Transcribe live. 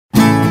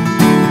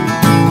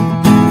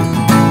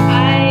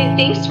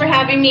Thanks for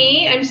having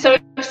me. I'm so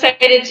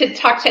excited to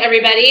talk to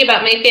everybody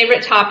about my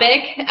favorite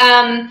topic.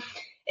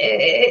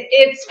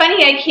 It's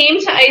funny, I came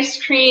to ice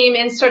cream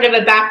in sort of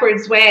a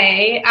backwards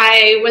way.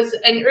 I was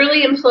an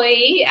early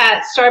employee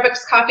at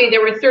Starbucks Coffee. There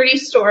were 30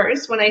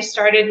 stores when I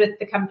started with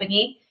the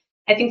company.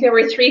 I think there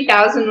were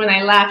 3,000 when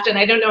I left, and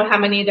I don't know how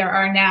many there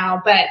are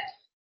now. But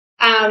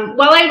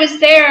while I was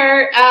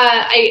there,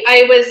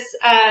 I was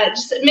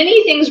just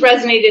many things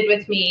resonated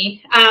with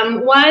me.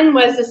 One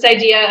was this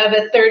idea of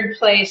a third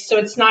place. So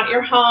it's not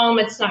your home,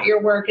 it's not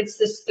your work, it's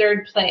this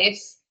third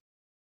place.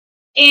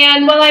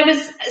 And while I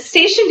was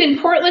stationed in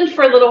Portland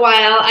for a little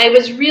while, I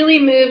was really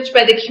moved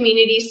by the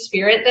community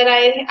spirit that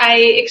I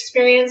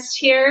experienced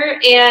here.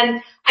 And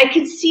I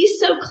could see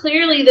so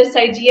clearly this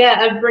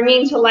idea of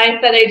bringing to life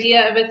that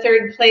idea of a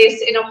third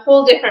place in a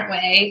whole different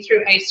way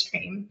through ice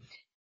cream.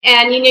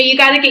 And, you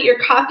got to get your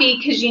coffee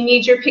because you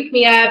need your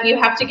pick-me-up.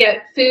 You have to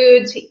get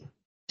food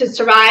to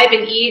survive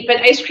and eat.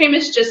 But ice cream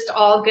is just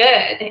all good.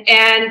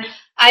 And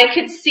I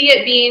could see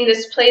it being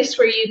this place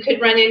where you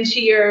could run into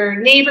your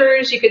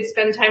neighbors, you could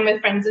spend time with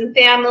friends and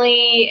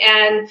family,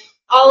 and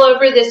all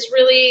over this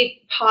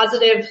really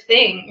positive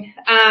thing.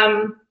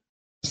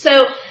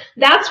 So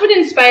that's what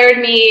inspired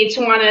me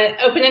to want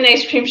to open an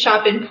ice cream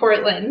shop in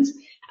Portland.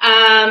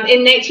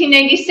 In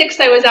 1996,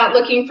 I was out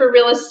looking for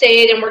real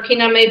estate and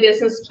working on my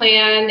business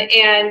plan,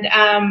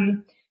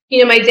 and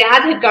my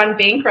dad had gone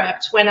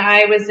bankrupt when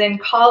I was in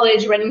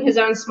college running his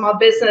own small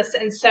business.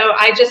 And so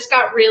I just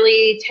got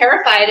really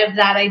terrified of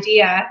that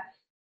idea.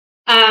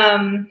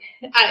 Opening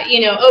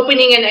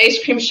an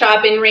ice cream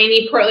shop in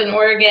rainy Portland,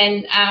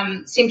 Oregon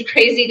seemed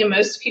crazy to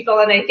most people.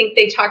 And I think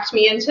they talked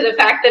me into the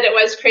fact that it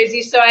was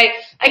crazy. So I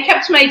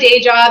kept my day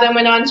job and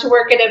went on to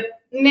work at a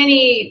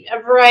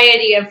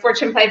variety of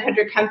Fortune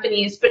 500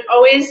 companies, but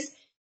always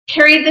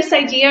carried this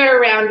idea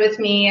around with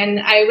me. And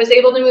I was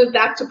able to move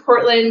back to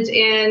Portland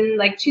in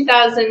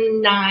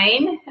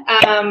 2009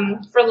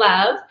 for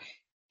love.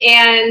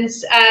 And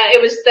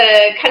it was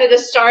the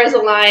stars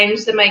aligned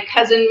that my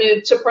cousin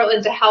moved to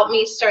Portland to help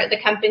me start the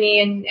company.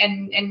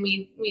 And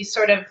we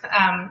sort of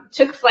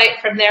took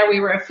flight from there. We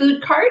were a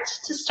food cart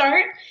to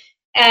start.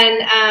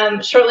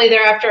 And shortly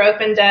thereafter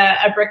opened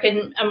a brick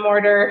and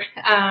mortar.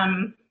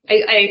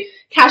 I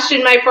cashed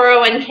in my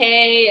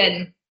 401k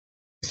and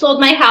sold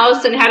my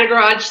house and had a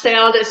garage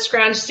sale to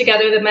scrounge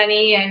together the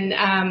money,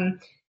 and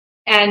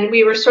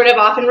we were sort of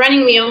off and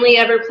running. We only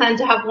ever planned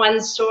to have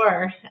one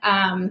store,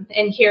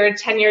 and here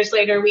 10 years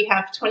later we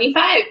have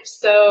 25.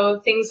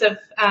 So things have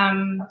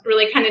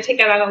really kind of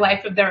taken on a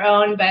life of their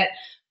own, but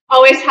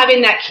always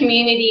having that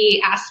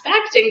community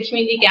aspect and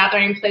community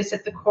gathering place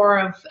at the core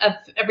of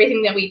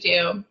everything that we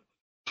do.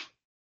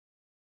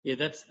 Yeah,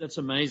 that's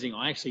amazing.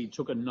 I actually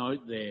took a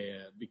note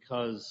there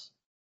because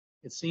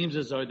it seems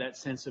as though that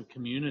sense of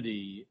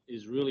community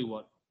is really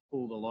what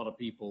pulled a lot of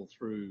people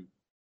through,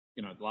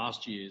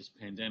 last year's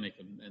pandemic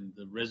and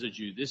the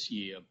residue this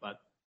year.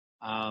 But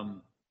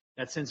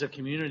that sense of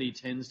community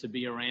tends to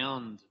be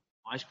around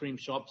ice cream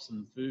shops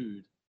and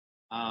food.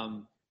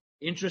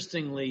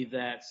 Interestingly,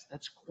 that's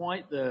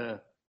quite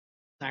the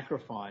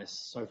sacrifice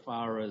so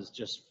far as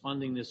just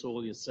funding this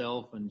all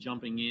yourself and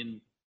jumping in.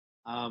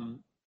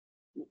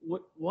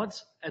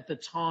 What's at the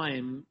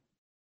time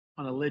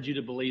kind of led you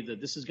to believe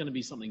that this is going to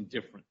be something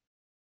different?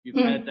 You've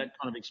had that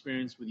kind of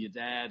experience with your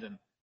dad, and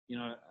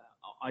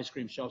ice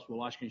cream shops.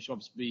 Will ice cream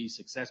shops be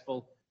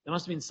successful? There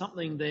must have been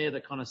something there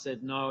that kind of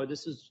said, no,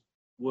 this is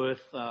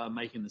worth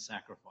making the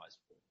sacrifice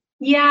for.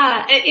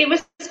 Yeah, it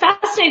was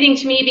fascinating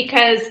to me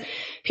because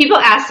people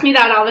ask me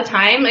that all the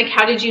time. Like,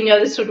 how did you know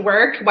this would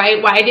work?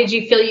 Why did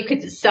you feel you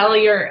could sell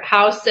your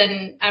house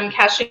and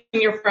cash in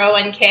your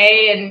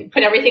 401k and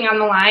put everything on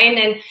the line?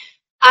 And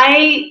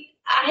I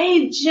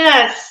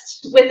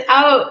just,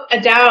 without a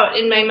doubt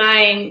in my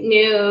mind,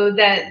 knew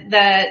that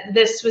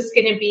this was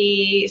going to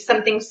be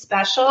something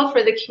special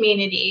for the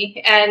community.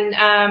 And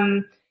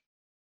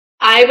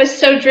I was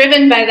so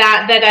driven by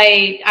that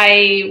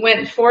I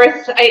went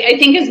forth. I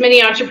think as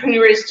many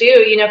entrepreneurs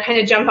do, kind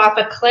of jump off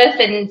a cliff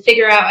and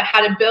figure out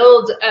how to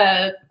build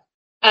a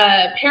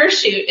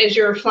parachute as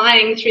you're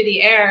flying through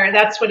the air.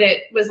 That's what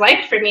it was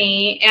like for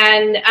me.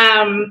 And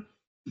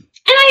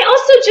I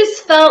also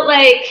just felt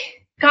like,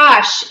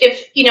 gosh,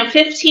 if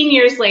 15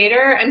 years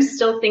later I'm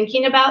still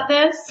thinking about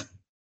this,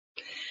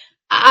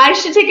 I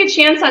should take a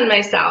chance on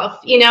myself.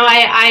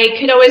 I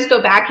could always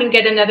go back and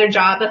get another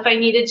job if I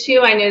needed to.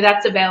 I knew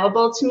that's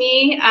available to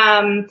me.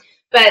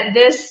 But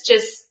this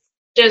just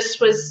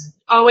was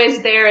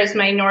always there as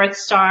my North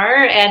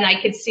Star, and I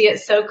could see it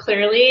so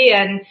clearly.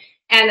 And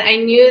I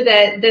knew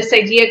that this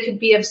idea could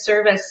be of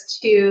service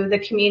to the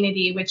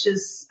community, which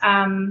is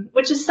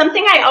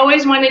something I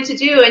always wanted to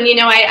do. And,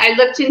 I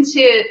looked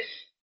into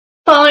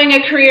following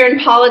a career in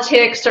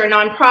politics or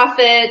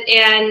nonprofit,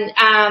 and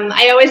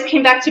I always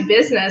came back to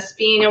business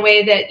being a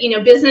way that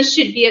business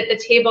should be at the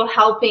table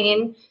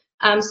helping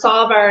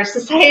solve our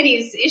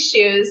society's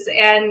issues.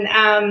 And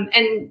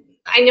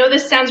I know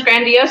this sounds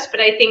grandiose, but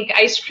I think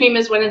ice cream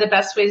is one of the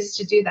best ways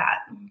to do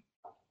that.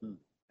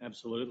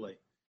 Absolutely.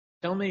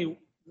 Tell me,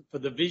 for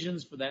the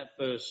visions for that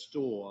first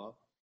store,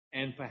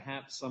 and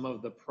perhaps some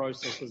of the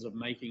processes of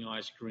making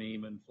ice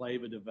cream and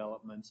flavor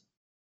development.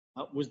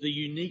 Was the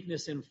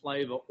uniqueness in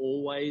flavor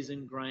always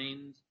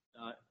ingrained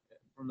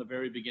from the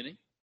very beginning?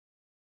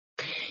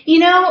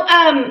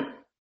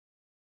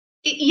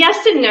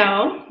 Yes and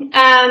no.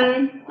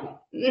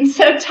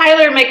 So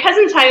Tyler, my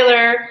cousin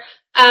Tyler,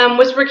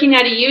 was working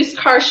at a used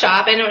car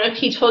shop. I don't know if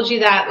he told you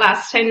that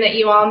last time that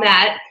you all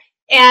met.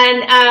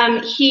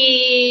 And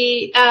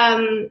he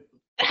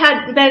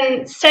had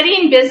been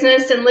studying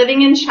business and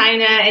living in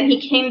China, and he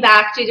came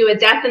back due to a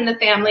death in the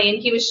family,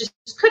 and he was just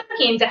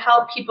cooking to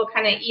help people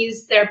kind of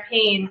ease their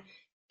pain,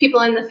 people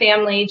in the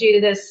family, due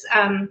to this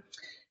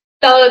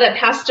fellow that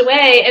passed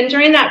away. And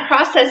during that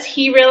process,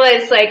 he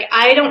realized, like,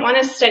 I don't want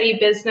to study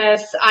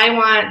business. I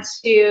want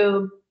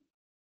to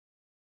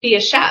be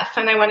a chef,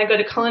 and I want to go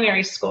to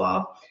culinary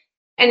school.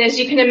 And as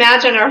you can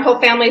imagine, our whole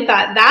family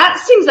thought,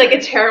 that seems like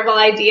a terrible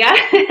idea.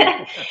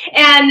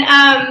 and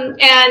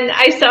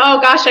I said,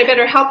 oh gosh, I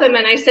better help him.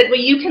 And I said, well,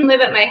 you can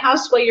live at my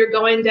house while you're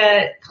going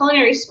to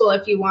culinary school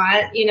if you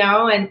want,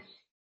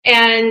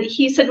 And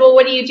he said, well,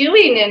 what are you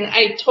doing? And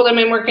I told him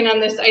I'm working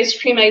on this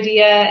ice cream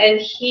idea, and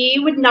he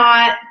would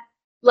not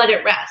let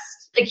it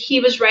rest. Like, he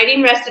was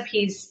writing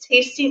recipes,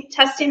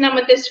 testing them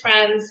with his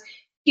friends.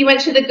 He went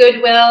to the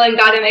Goodwill and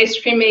got an ice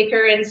cream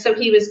maker, and so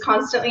he was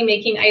constantly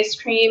making ice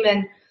cream.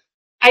 And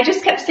I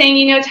just kept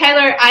saying,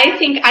 Tyler,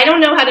 I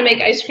don't know how to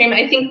make ice cream.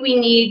 I think we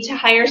need to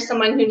hire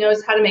someone who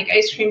knows how to make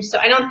ice cream. So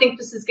I don't think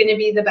this is going to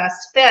be the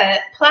best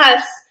fit.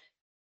 Plus,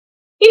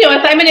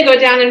 if I'm going to go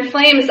down in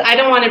flames, I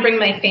don't want to bring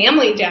my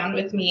family down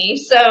with me.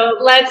 So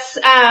let's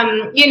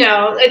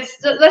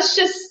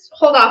just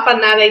hold off on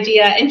that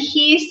idea. And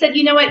he said,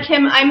 you know what,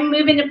 Kim, I'm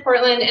moving to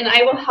Portland and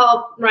I will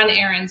help run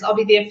errands. I'll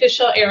be the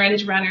official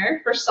errand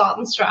runner for Salt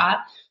and Straw.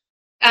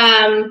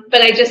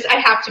 But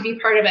I have to be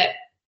part of it.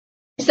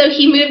 So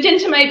he moved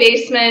into my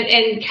basement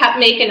and kept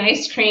making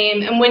ice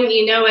cream. And wouldn't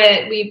you know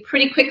it, we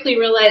pretty quickly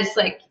realized,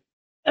 like,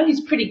 oh,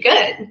 he's pretty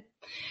good.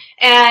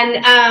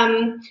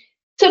 And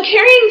so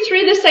carrying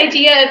through this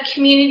idea of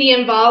community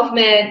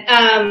involvement,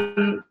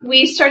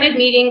 we started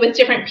meeting with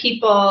different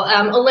people.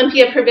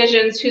 Olympia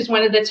Provisions, who's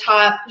one of the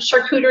top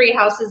charcuterie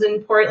houses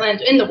in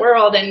Portland, in the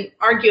world, and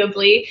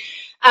arguably.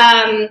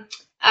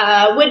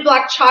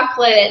 Woodblock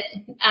Chocolate,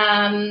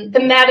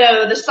 the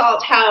Meadow, the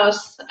Salt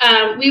House.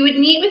 We would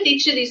meet with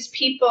each of these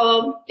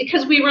people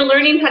because we were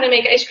learning how to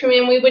make ice cream,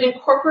 and we would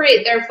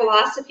incorporate their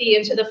philosophy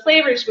into the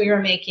flavors we were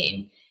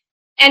making.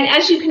 And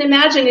as you can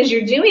imagine, as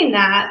you're doing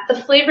that,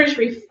 the flavors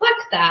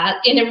reflect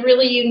that in a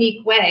really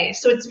unique way.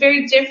 So it's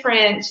very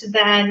different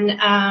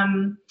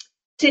than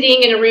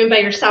sitting in a room by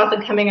yourself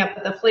and coming up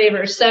with a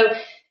flavor. So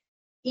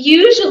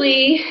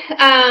usually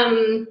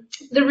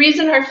the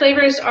reason our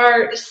flavors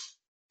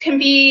can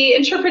be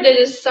interpreted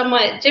as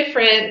somewhat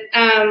different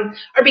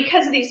or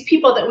because of these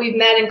people that we've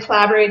met and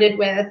collaborated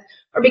with,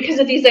 or because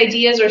of these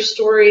ideas or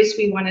stories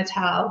we want to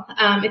tell.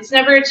 It's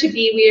never to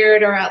be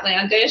weird or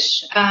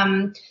outlandish.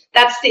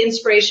 That's the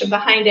inspiration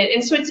behind it.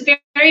 And so it's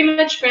very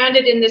much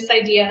grounded in this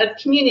idea of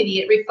community.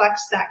 It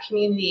reflects that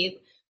community.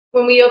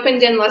 When we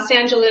opened in Los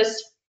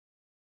Angeles,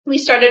 we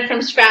started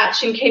from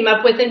scratch and came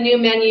up with a new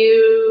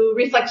menu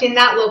reflecting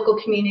that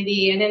local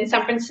community. And in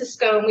San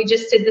Francisco, we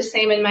just did the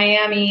same in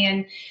Miami.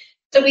 And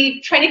so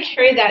we try to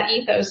carry that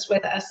ethos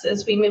with us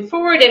as we move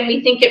forward, and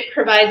we think it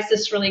provides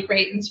this really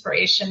great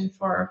inspiration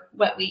for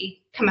what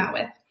we come out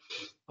with.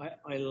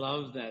 I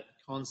love that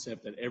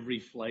concept that every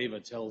flavor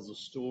tells a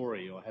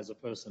story or has a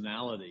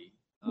personality.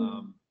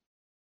 Do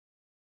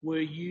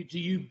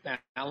you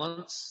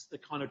balance the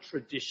kind of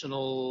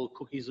traditional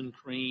cookies and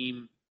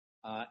cream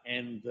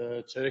and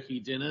the turkey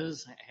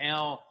dinners?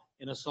 How,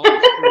 in a salt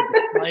and straw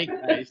display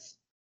case,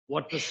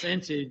 what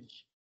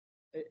percentage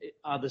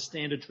are the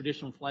standard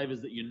traditional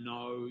flavors that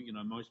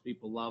most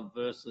people love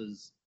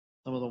versus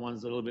some of the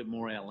ones that are a little bit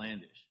more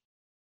outlandish?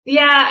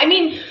 Yeah, I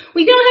mean,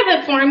 we don't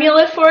have a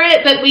formula for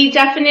it, but we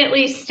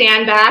definitely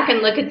stand back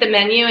and look at the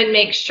menu and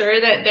make sure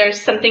that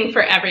there's something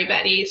for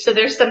everybody. So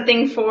there's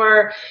something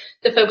for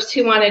the folks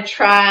who want to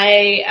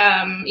try,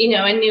 a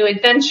new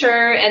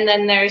adventure, and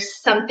then there's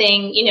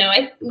something,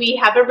 we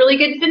have a really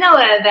good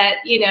vanilla that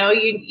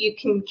you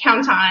can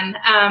count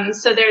on.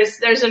 So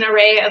there's an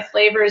array of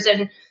flavors,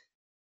 and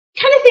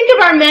kind of think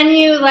of our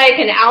menu like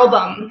an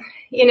album,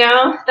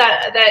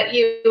 that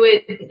you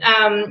would,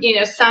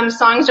 some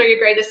songs are your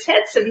greatest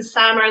hits, and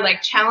some are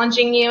like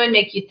challenging you and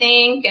make you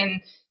think, and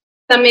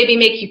some maybe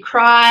make you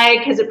cry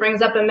because it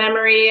brings up a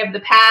memory of the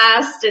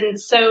past. And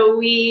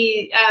so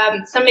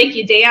some make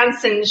you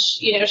dance and,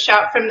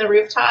 shout from the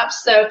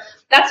rooftops. So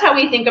that's how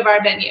we think of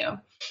our menu.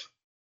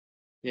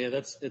 Yeah,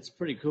 it's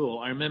pretty cool.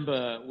 I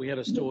remember we had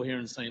a store here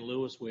in St.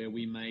 Louis where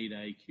we made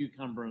a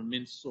cucumber and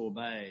mint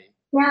sorbet.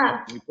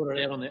 Yeah. We put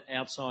it out on the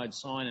outside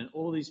sign, and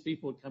all these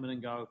people would come in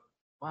and go,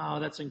 wow,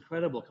 that's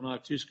incredible. Can I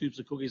have 2 scoops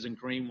of cookies and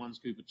cream, 1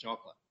 scoop of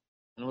chocolate?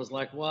 And I was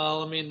like,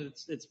 well, I mean,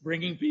 it's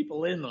bringing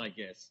people in, I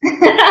guess.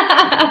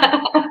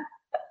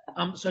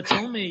 So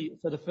tell me,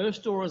 so the first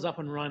store is up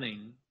and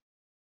running.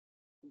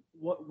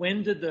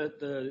 When did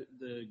the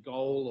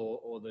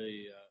goal or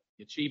the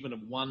achievement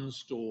of one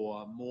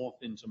store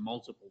morphed into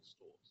multiple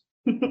stores.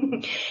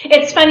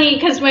 It's funny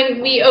because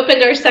when we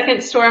opened our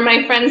second store,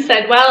 my friend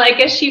said, well, I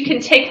guess you can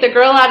take the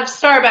girl out of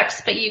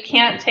Starbucks, but you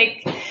can't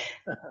take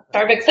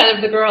Starbucks out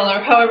of the girl,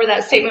 or however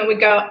that statement would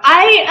go.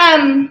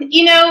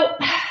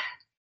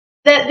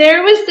 That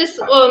there was this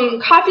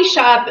coffee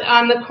shop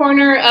on the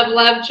corner of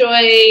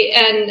Lovejoy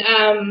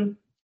and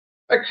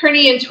or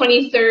Kearney and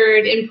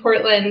 23rd in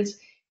Portland.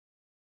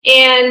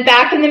 And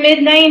back in the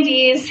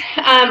mid-90s,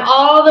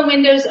 all the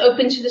windows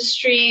opened to the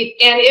street,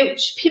 and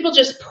people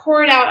just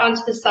poured out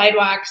onto the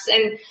sidewalks.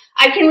 And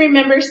I can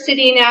remember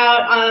sitting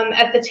out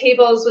at the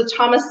tables with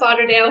Thomas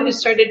Lauderdale, who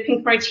started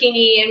Pink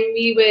Martini, and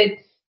we would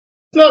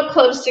smoke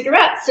clove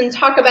cigarettes and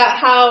talk about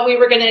how we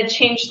were going to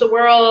change the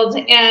world.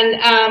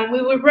 And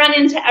we would run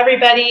into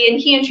everybody, and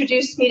he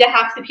introduced me to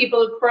half the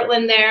people of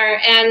Portland there.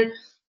 And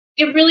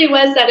it really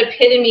was that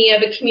epitome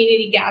of a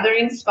community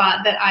gathering spot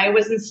that I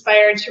was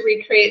inspired to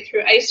recreate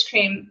through ice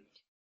cream.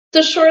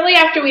 So shortly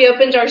after we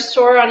opened our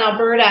store on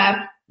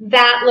Alberta,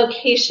 that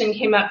location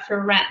came up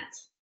for rent.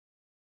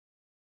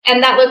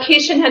 And that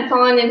location had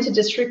fallen into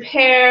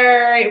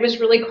disrepair. It was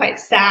really quite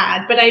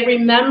sad, but I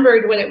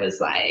remembered what it was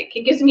like.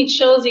 It gives me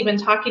chills even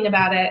talking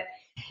about it.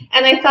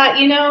 And I thought,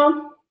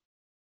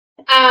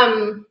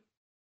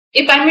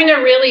 if I'm going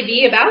to really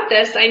be about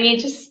this, I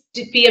need to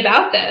be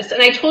about this.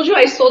 And I told you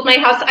I sold my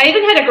house. I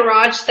even had a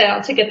garage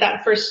sale to get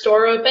that first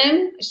store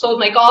open. I sold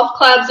my golf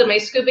clubs and my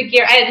scuba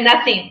gear. I had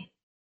nothing.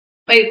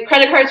 My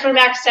credit cards were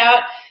maxed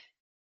out.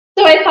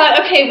 So I thought,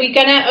 okay, we're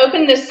going to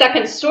open this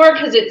second store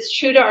because it's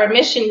true to our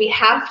mission. We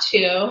have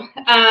to.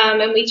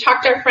 And we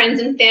talked our friends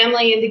and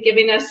family into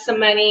giving us some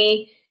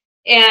money,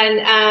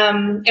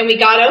 and we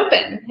got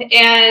open.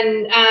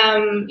 And,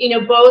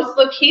 both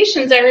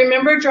locations, I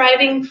remember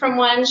driving from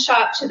one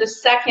shop to the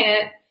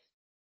second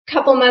a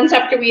couple months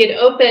after we had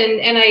opened,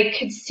 and I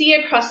could see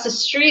across the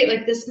street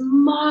like this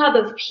mob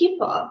of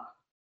people.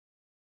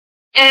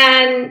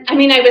 And I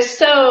mean, I was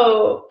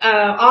so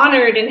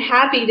honored and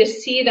happy to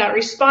see that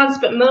response,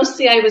 but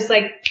mostly I was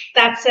like,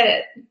 that's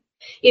it,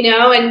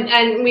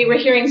 and we were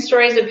hearing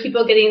stories of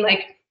people getting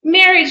like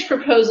marriage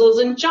proposals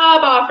and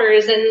job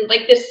offers, and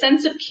like this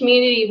sense of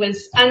community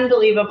was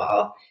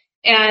unbelievable.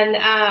 And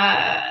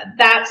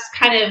that's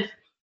kind of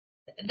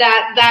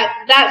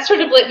that sort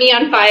of lit me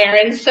on fire.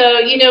 And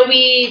so,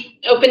 we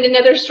opened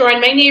another store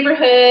in my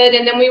neighborhood,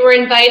 and then we were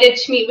invited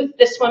to meet with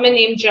this woman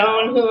named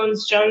Joan, who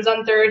owns Jones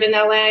on 3rd in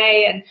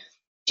LA, and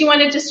she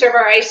wanted to serve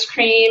our ice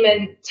cream.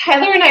 And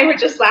Tyler and I were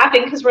just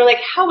laughing because we're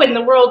like, how in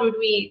the world would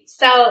we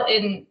sell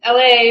in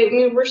LA? I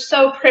mean, we're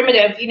so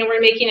primitive, we're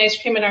making ice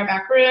cream in our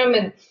back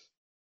room.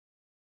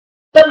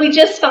 But we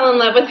just fell in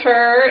love with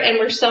her, and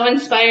we're so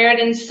inspired.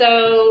 And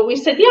so we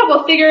said, yeah,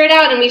 we'll figure it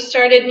out. And we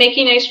started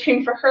making ice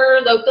cream for her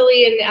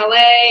locally in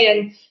LA.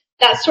 And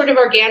that sort of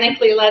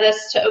organically led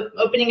us to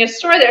opening a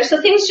store there.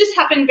 So things just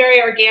happened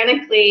very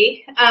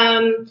organically.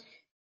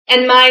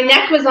 And my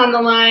neck was on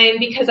the line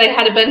because I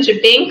had a bunch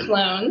of bank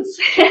loans.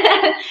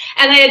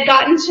 And I had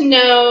gotten to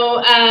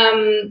know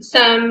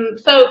some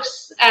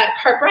folks at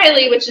Karp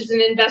Riley, which is an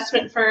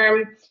investment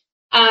firm.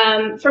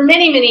 For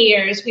many, many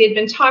years, we had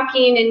been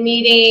talking and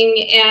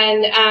meeting,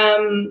 and,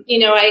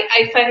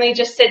 I finally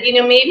just said,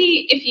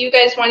 maybe if you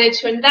guys wanted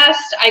to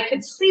invest, I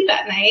could sleep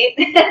at night.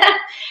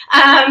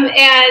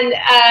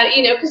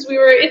 Because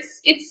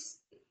it's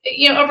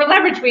over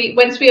leverage.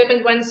 Once we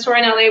opened one store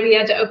in LA, we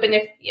had to open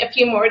a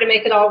few more to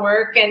make it all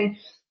work. And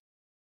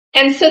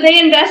so they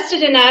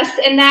invested in us,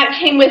 and that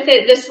came with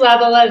it this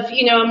level of,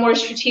 a more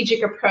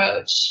strategic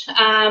approach.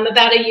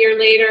 About a year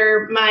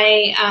later,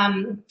 my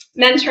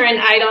mentor and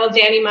idol,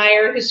 Danny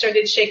Meyer, who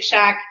started Shake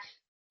Shack,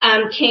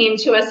 came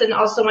to us and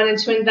also wanted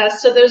to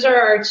invest. So those are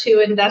our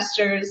two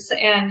investors,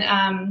 and,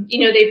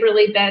 they've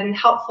really been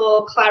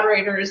helpful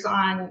collaborators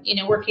on,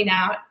 working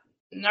out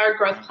our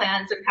growth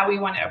plans and how we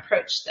want to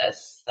approach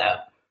this. So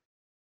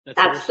that's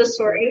awesome. The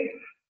story.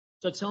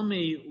 So tell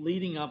me,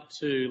 leading up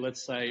to,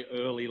 let's say,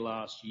 early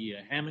last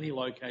year, how many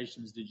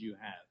locations did you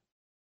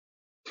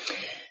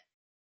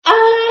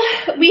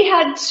have? We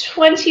had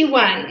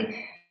 21.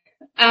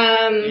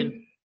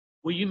 And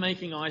were you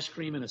making ice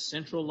cream in a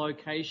central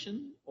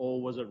location,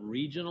 or was it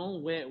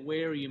regional? Where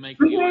are you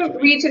making ice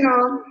cream?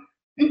 Regional.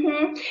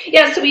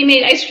 Yeah, so we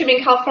made ice cream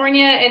in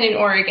California and in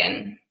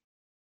Oregon.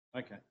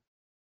 Okay.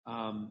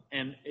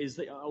 And is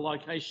there a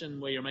location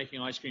where you're making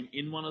ice cream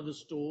in one of the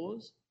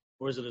stores,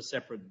 or is it a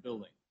separate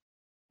building?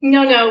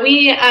 No,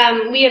 we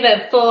have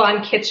a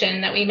full-on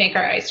kitchen that we make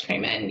our ice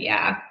cream in,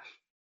 yeah.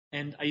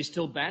 And are you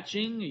still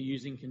batching? Are you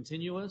using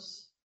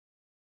continuous?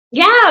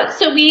 Yeah,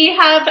 so we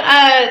have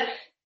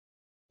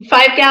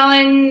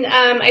 5-gallon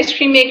ice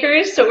cream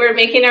makers, so we're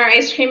making our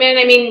ice cream in.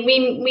 I mean,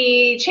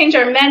 we change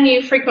our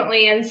menu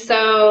frequently, and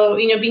so,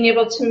 being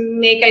able to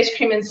make ice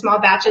cream in small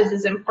batches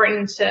is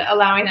important to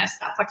allowing us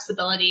that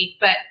flexibility,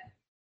 but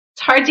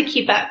it's hard to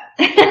keep up.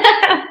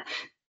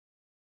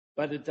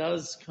 But it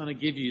does kind of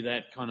give you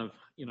that kind of,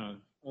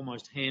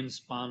 almost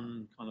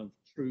hand-spun kind of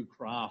true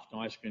craft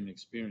ice cream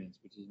experience,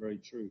 which is very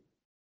true.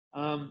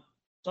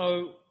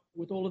 So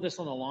with all of this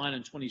on the line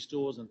and 20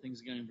 stores and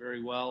things are going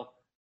very well,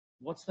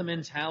 what's the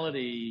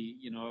mentality,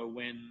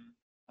 when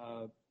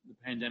the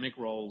pandemic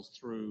rolls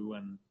through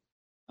and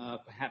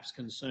perhaps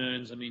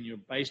concerns? I mean, you're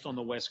based on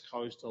the West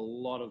Coast. A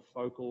lot of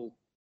focal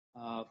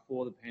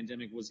for the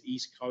pandemic was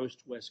East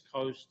Coast, West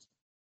Coast.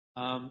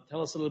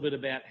 Tell us a little bit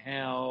about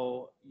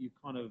how you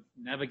kind of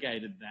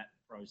navigated that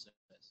process.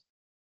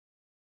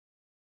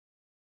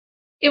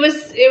 It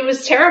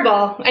was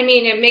terrible. I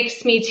mean, it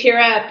makes me tear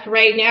up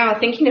right now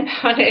thinking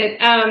about it.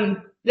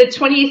 The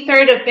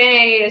 23rd of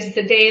May is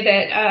the day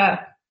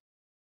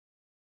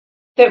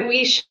that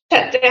we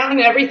shut down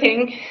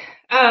everything.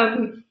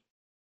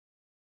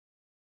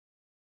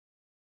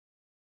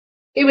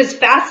 It was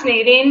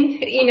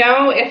fascinating,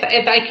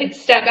 if I could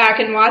step back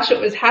and watch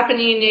what was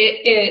happening.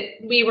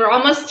 We were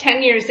almost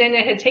 10 years in.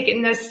 It had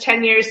taken us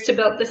 10 years to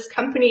build this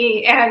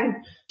company, and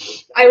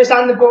I was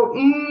on the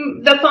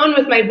phone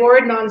with my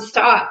board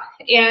nonstop,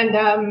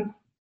 and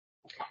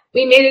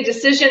we made a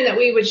decision that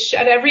we would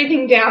shut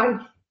everything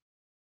down.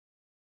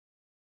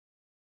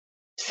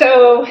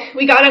 So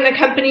we got on a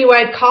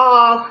company-wide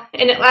call,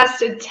 and it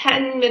lasted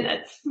 10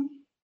 minutes,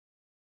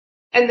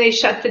 and they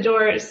shut the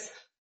doors.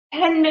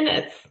 10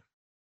 minutes.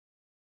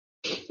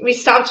 We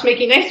stopped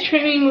making ice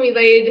cream. We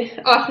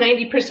laid off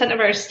 90%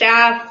 of our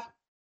staff.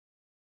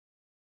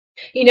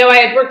 I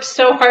had worked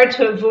so hard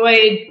to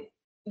avoid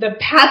the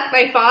path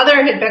my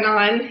father had been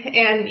on,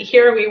 and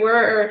here we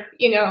were,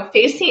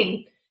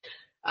 facing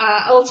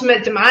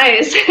ultimate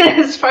demise,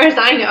 as far as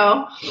I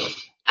know.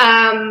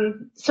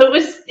 So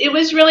it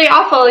was really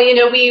awful. We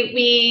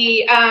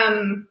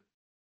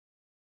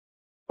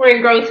were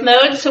in growth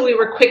mode, so we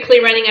were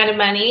quickly running out of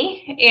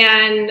money,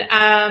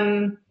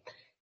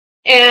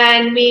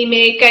 and we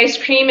make ice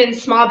cream in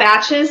small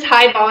batches,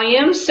 high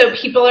volume, so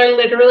people are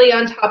literally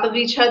on top of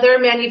each other.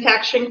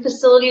 Manufacturing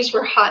facilities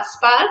were hot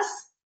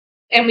spots,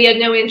 and we had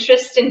no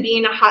interest in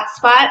being a hot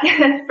spot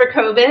for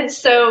COVID,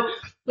 so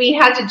we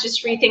had to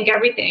just rethink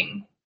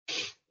everything.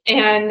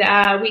 And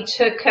we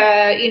took,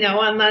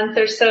 a month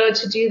or so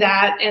to do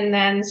that, and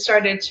then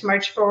started to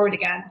march forward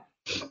again.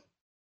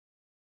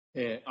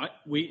 Yeah,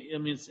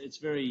 it's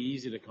very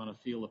easy to kind of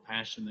feel the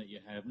passion that you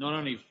have, not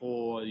only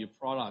for your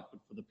product,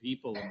 but for the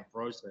people and the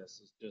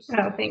process. It's just.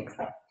 Oh, thanks.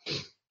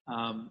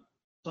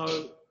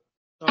 So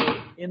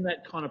in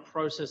that kind of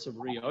process of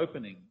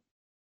reopening,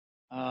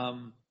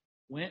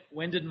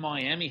 when did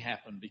Miami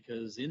happen?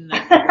 Because in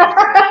that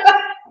process,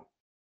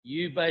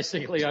 you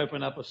basically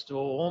open up a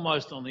store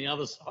almost on the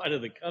other side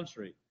of the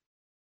country.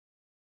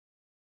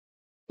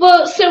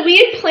 Well, so we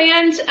had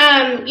planned,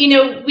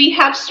 we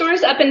have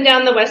stores up and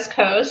down the West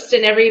Coast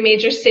in every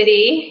major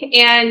city,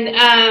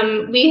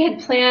 and we had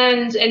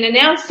planned and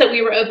announced that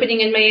we were opening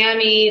in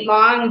Miami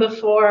long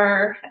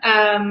before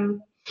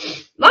the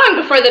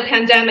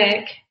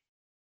pandemic.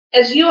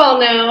 As you all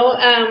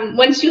know,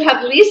 once you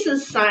have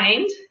leases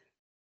signed,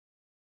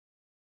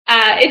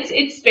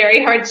 it's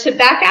very hard to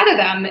back out of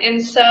them,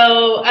 and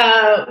so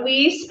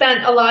we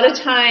spent a lot of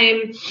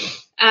time.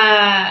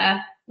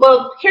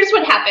 Well, here's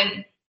what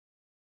happened.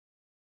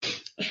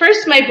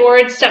 First, my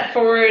board stepped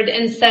forward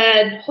and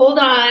said, hold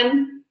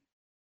on,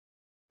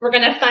 we're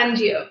going to fund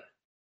you.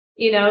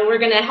 We're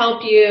going to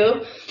help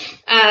you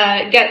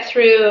get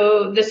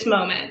through this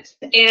moment.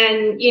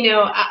 And,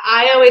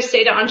 I always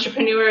say to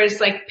entrepreneurs,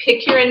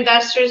 pick your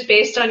investors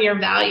based on your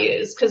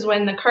values, because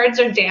when the cards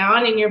are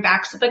down and your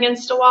back's up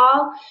against a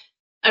wall,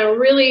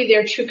 really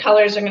their true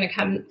colors are going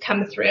to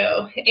come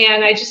through.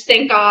 And I just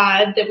thank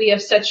God that we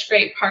have such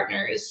great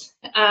partners.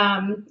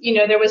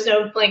 There was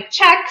no blank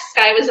check,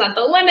 sky was not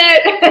the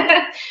limit,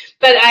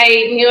 but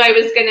I knew I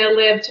was going to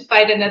live to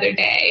fight another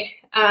day.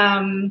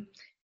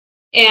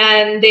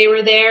 And they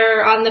were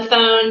there on the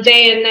phone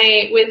day and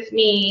night with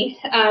me,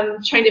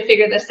 trying to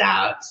figure this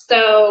out.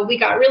 So we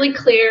got really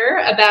clear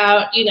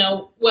about,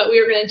 what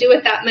we were going to do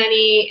with that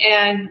money,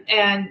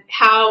 and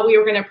how we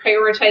were going to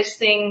prioritize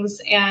things,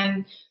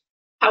 and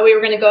how we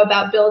were going to go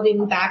about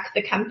building back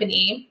the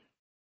company.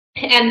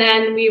 And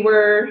then we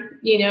were,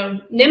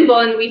 nimble,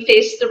 and we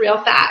faced the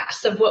real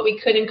facts of what we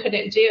could and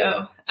couldn't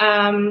do,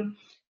 and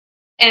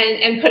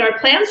put our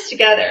plans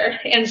together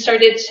and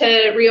started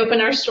to reopen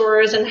our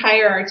stores and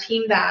hire our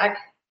team back.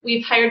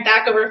 We've hired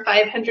back over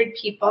 500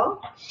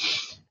 people,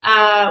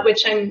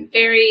 which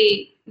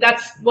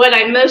that's what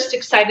I'm most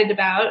excited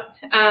about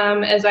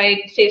as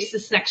I face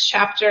this next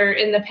chapter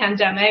in the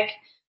pandemic.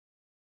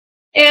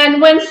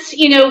 And once,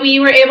 we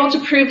were able to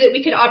prove that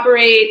we could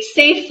operate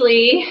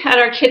safely at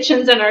our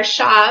kitchens and our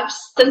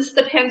shops, since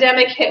the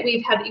pandemic hit,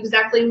 we've had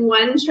exactly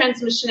one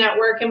transmission at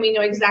work, and we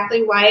know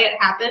exactly why it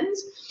happened.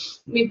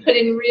 We put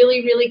in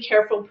really, really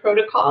careful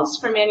protocols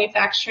for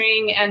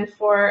manufacturing and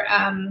for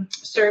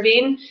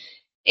serving.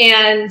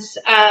 And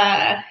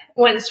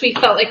once we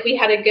felt like we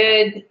had a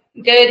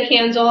good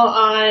handle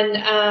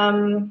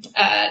on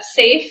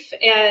safe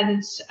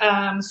and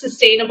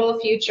sustainable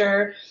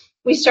future,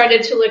 we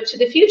started to look to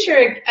the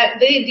future,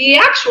 the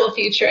actual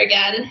future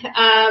again.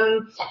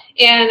 And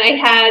I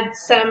had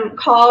some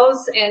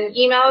calls and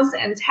emails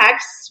and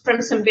texts from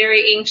some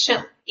very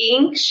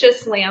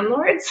anxious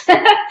landlords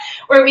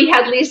where we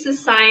had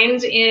leases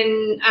signed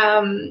in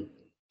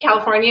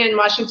California and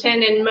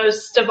Washington and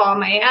most of all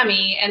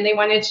Miami, and they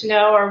wanted to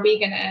know, are we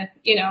going to,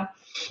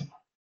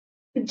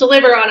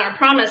 deliver on our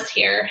promise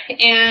here?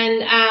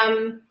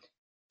 And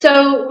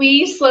so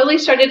we slowly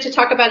started to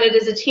talk about it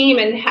as a team,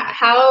 and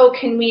how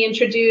can we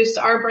introduce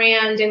our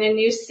brand in a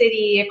new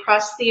city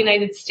across the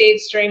United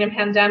States during a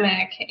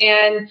pandemic?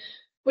 And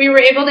we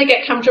were able to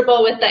get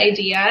comfortable with the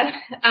idea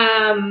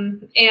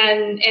and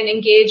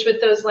engage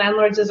with those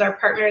landlords as our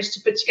partners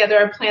to put together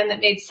a plan that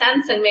made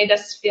sense and made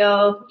us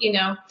feel,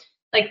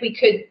 like we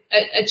could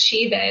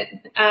achieve it.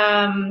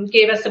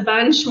 Gave us a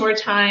bunch more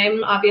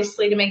time,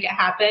 obviously, to make it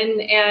happen.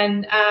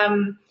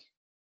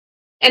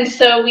 And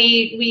so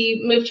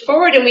we moved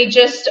forward, and we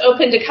just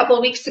opened a couple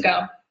of weeks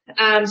ago.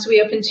 So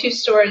we opened 2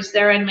 stores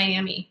there in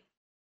Miami.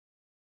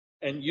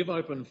 And you've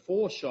opened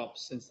 4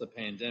 shops since the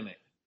pandemic.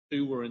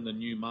 2 were in the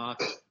new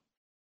market.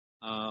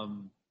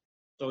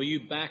 So are you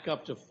back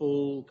up to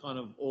full kind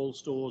of all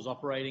stores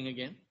operating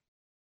again?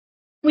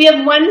 We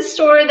have 1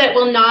 store that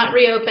will not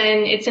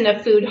reopen. It's in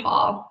a food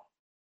hall,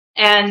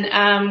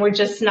 and we're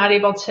just not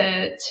able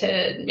to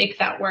make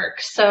that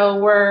work. So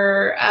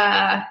we're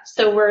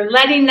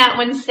letting that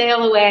one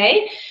sail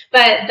away.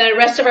 But the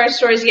rest of our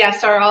stores,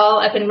 yes, are all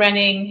up and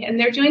running, and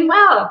they're doing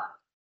well.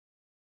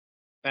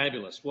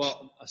 Fabulous.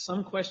 Well,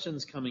 some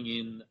questions coming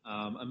in.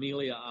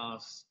 Amelia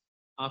asks,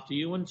 after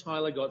you and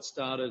Tyler got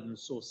started and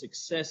saw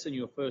success in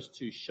your first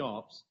 2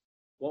 shops,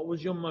 what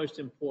was your most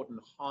important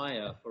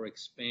hire for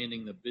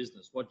expanding the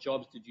business? What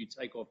jobs did you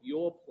take off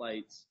your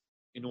plates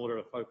in order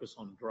to focus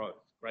on growth?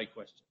 Great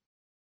question.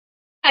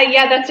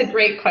 Yeah, that's a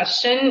great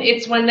question.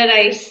 It's one that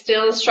I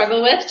still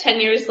struggle with 10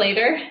 years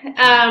later.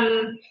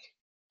 I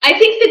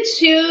think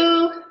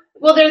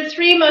there are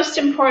 3 most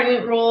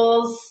important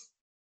roles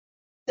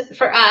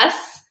for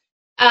us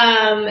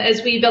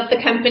as we built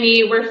the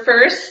company. We're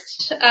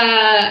first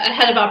a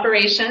head of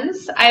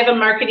operations. I have a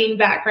marketing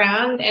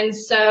background, and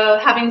so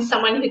having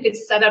someone who could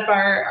set up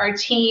our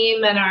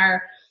team and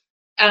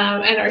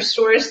our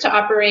stores to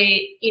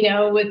operate,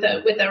 with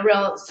a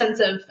real sense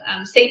of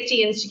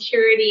safety and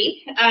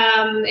security,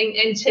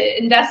 and to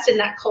invest in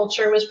that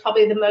culture was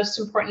probably the most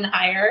important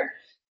hire.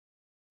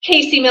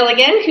 Casey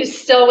Milligan, who's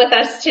still with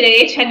us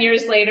today, 10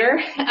 years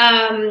later,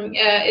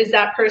 is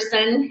that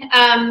person.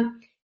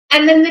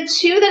 And then the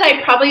 2 that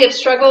I probably have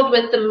struggled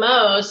with the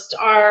most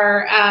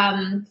are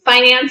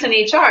finance and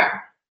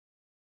HR.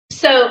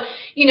 So,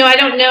 I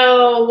don't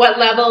know what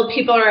level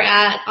people are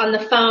at on the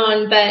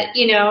phone, but,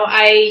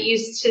 I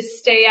used to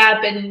stay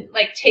up and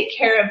take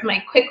care of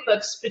my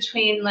QuickBooks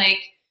between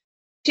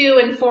 2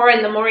 and 4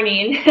 in the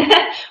morning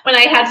when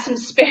I had some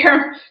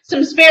spare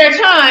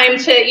time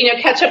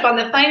to, catch up on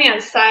the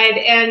finance side.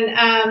 And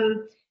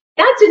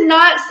that did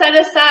not set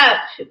us up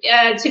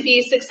to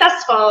be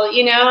successful.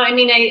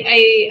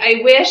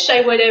 I wish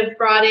I would have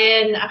brought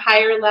in a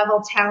higher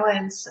level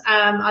talent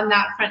on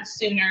that front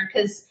sooner,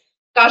 because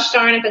gosh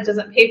darn if it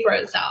doesn't pay for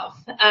itself.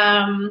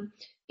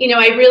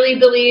 I really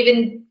believe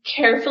in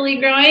carefully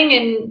growing,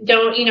 and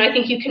I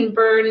think you can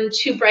burn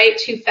too bright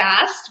too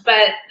fast,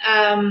 but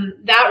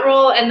that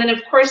role, and then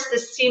of course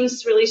this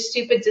seems really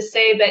stupid to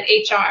say, but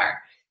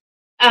HR.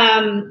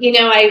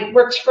 I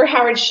worked for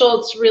Howard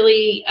Schultz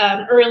really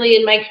early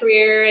in my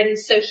career, and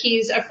so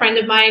he's a friend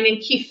of mine, and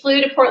he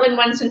flew to Portland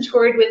once and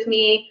toured with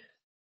me.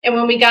 And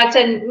when we got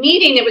done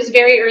meeting, it was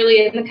very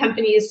early in the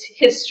company's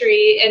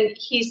history, and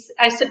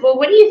I said, well,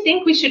 what do you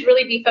think we should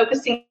really be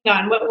focusing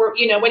on? What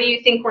do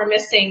you think we're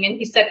missing? And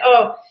he said,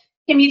 oh,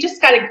 Kim, you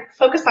just got to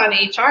focus on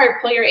HR,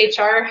 pull your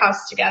HR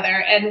house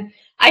together. And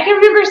I can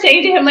remember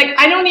saying to him,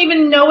 I don't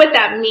even know what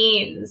that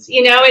means.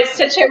 It's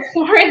such a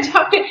foreign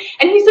topic.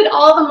 And he said,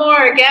 all the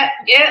more, get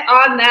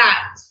on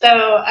that.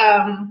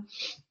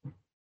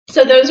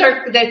 So those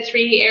are the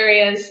 3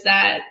 areas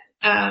that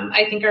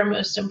I think are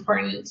most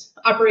important.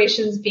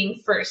 Operations being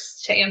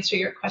first, to answer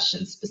your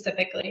question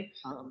specifically.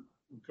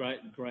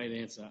 Great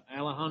answer.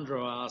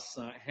 Alejandro asks,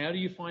 how do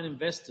you find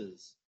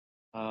investors?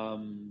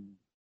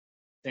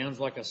 Sounds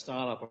like a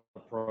startup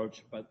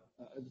approach, but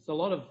it's a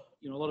lot of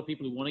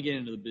people who want to get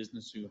into the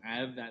business who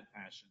have that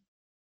passion.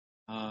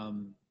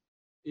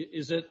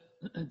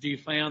 Do you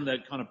find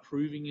that kind of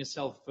proving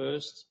yourself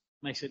first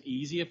makes it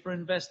easier for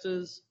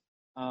investors?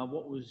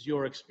 What was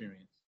your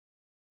experience?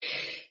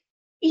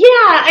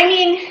 Yeah,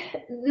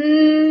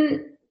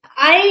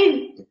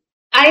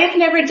 I have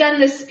never done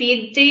the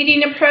speed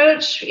dating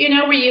approach,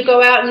 where you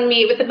go out and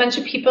meet with a bunch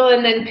of people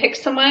and then pick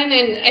someone.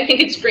 And I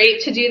think it's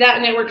great to do that,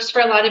 and it works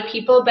for a lot of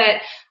people.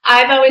 But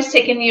I've always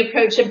taken the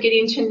approach of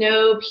getting to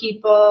know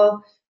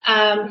people.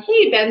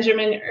 Hey,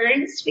 Benjamin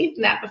Ernst, we've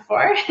met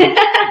before.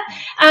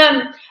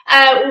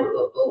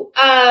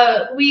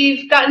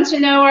 We've gotten to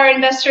know our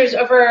investors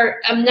over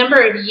a number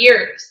of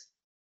years,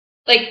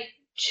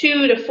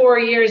 2 to 4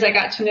 years. I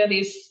got to know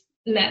these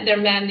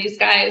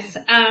guys.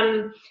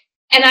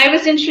 And I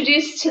was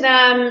introduced to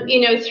them,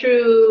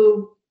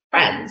 through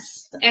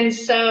friends. And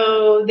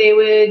so they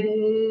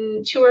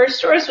would tour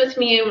stores with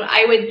me, and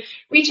I would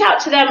reach out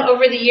to them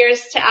over the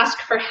years to ask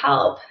for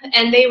help,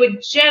 and they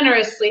would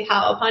generously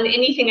help on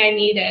anything I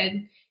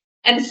needed.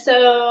 And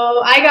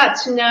so I got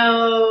to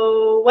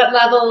know what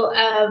level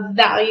of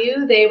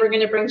value they were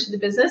going to bring to the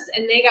business,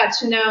 and they got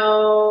to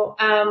know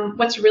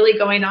what's really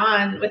going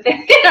on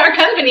within our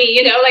company,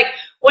 you know, like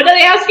what are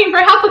they asking for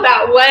help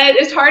about? What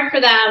is hard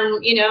for them,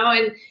 you know?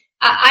 And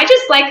I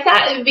just like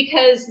that,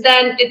 because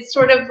then it's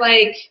sort of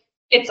like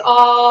it's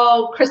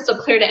all crystal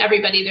clear to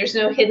everybody. There's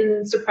no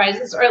hidden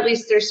surprises, or at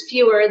least there's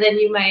fewer than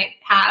you might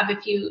have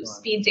if you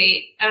speed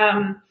date.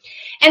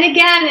 And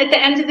again, at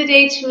the end of the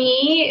day, to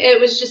me, it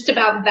was just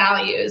about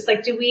values.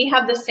 Like, do we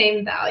have the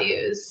same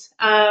values?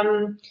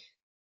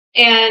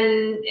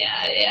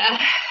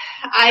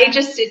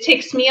 It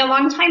takes me a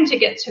long time to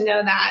get to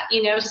know that,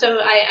 you know. So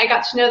I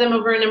got to know them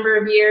over a number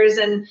of years,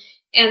 and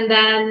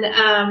then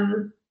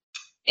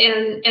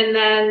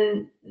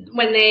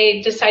when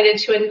they decided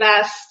to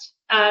invest,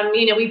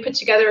 you know, we put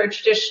together a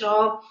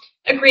traditional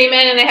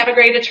agreement, and they have a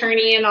great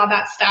attorney and all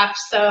that stuff.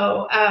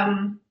 So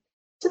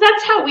so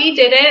that's how we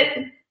did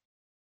it.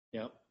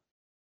 Yep.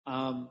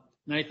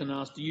 Nathan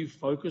asked, do you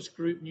focus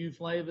group new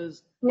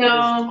flavors? No.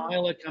 Does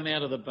Tyler come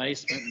out of the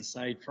basement and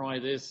say, try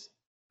this?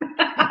 And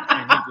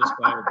he just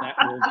goes, that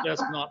will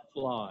just not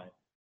fly.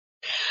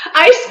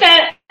 I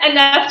spent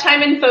enough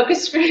time in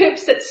focus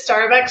groups at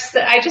Starbucks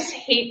that I just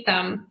hate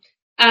them.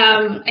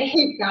 I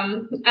hate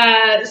them.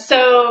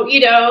 So, you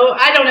know,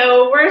 I don't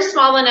know. We're a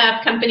small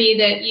enough company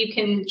that you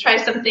can try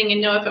something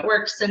and know if it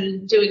works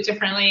and do it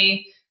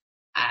differently.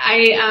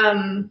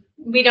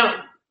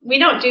 We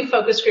don't do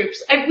focus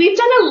groups. We've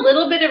done a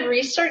little bit of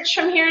research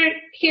from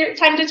here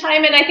time to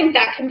time, and I think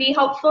that can be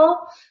helpful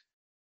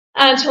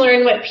to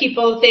learn what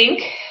people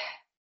think.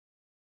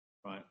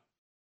 Right.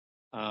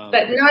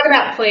 But not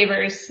about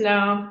flavors,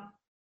 no.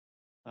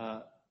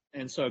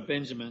 And so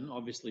Benjamin,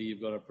 obviously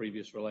you've got a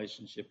previous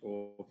relationship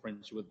or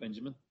friendship with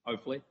Benjamin,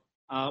 hopefully.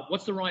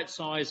 What's the right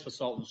size for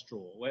Salt and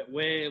Straw?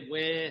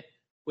 Where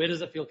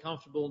does it feel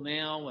comfortable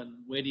now, and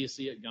where do you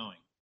see it going?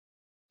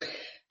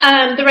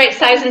 The right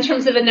size in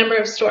terms of a number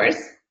of stores?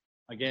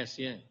 I guess,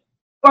 yeah.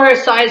 Or a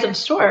size of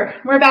store.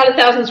 We're about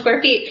 1,000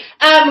 square feet.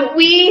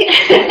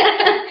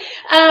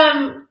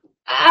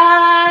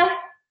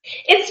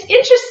 It's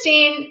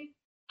interesting.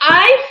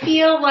 I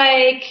feel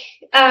like,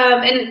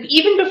 and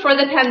even before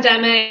the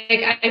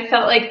pandemic, I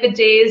felt like the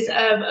days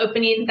of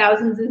opening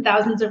thousands and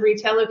thousands of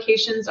retail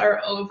locations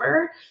are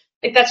over.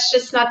 Like, that's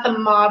just not the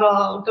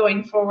model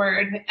going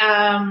forward.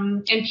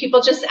 And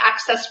people just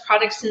access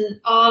products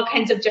in all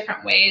kinds of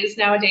different ways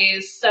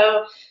nowadays.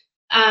 So,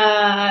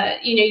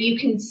 you know, you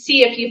can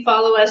see if you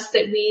follow us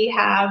that we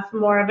have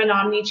more of an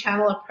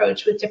omni-channel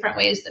approach with different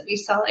ways that we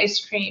sell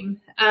ice cream.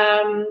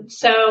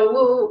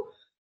 So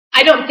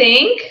I don't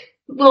think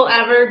we'll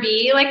ever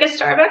be like a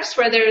Starbucks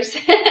where there's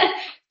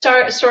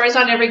stores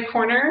on every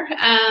corner.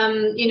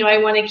 You know, I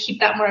want to keep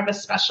that more of a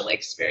special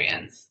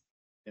experience.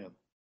 Yeah.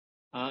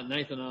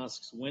 Nathan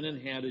asks, when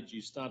and how did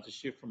you start to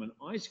shift from an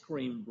ice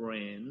cream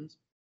brand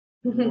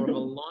to more of a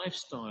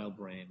lifestyle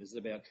brand? Is it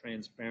about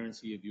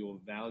transparency of your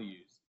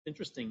values?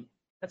 Interesting.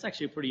 That's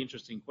actually a pretty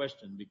interesting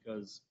question,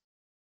 because,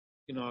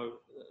 you know,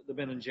 the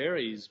Ben &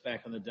 Jerry's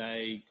back in the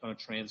day kind of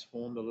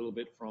transformed a little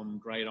bit from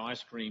great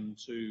ice cream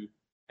to,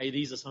 hey,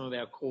 these are some of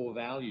our core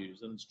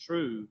values. And it's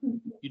true,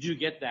 you do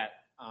get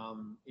that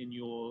in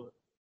your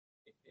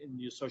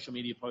social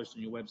media posts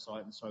and your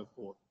website and so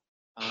forth.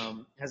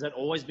 Has that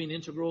always been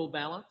integral,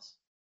 balance?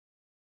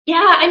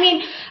 Yeah, I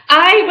mean,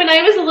 when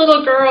I was a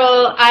little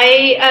girl,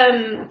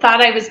 I thought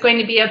I was going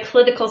to be a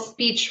political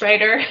speech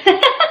writer.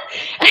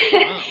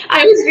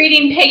 I was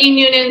reading Peggy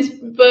Noonan's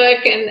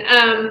book,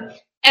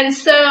 and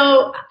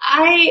so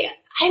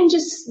I'm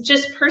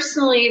just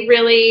personally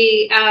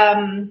really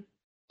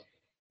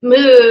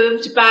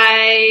moved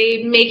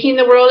by making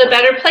the world a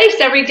better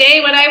place every day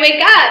when I wake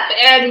up.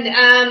 And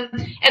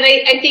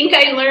I think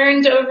I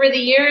learned over the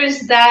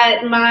years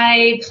that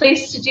my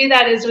place to do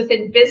that is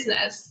within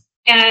business.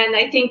 And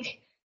I think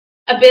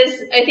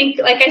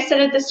like I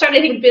said at the start,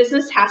 I think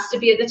business has to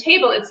be at the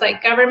table. It's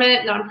like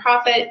government,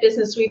 nonprofit,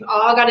 business. We've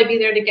all got to be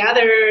there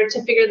together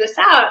to figure this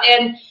out.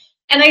 And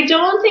I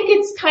don't think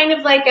it's kind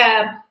of like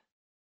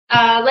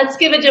let's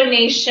give a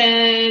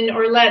donation,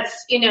 or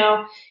let's, you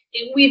know,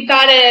 we've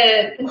got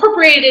to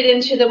incorporate it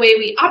into the way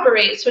we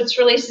operate so it's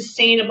really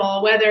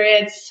sustainable, whether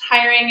it's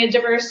hiring a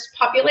diverse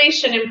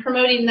population and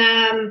promoting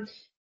them,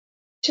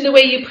 to the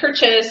way you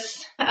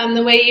purchase,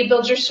 the way you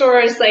build your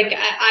stores. Like,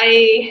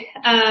 I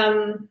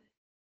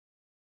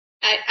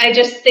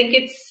just think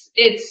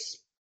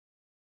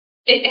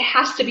it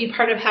has to be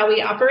part of how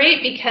we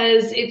operate,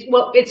 because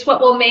it's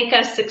what will make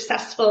us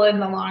successful in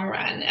the long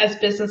run as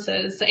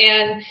businesses.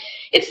 And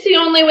it's the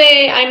only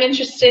way I'm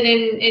interested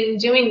in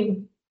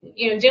doing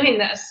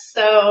this.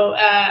 So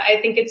I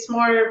think it's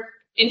more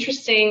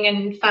interesting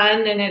and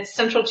fun, and it's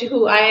central to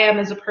who I am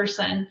as a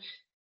person.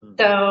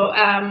 So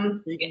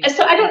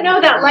I don't know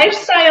that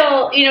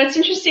lifestyle, you know, it's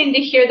interesting to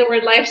hear the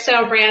word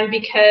lifestyle brand,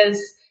 because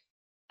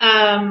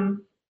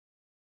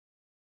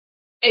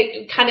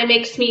it kind of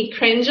makes me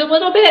cringe a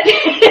little bit.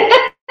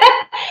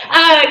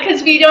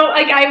 Because we don't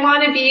like. I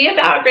want to be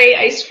about great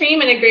ice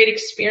cream and a great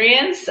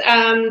experience.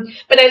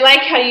 But I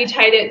like how you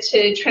tied it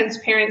to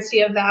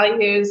transparency of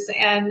values,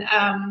 and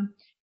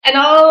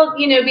I'll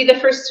be the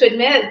first to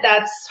admit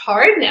that's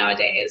hard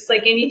nowadays.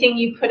 Like anything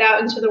you put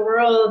out into the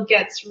world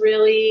gets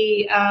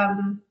really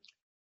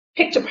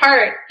picked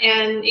apart,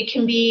 and it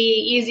can be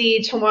easy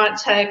to want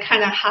to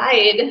kind of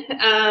hide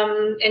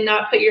and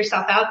not put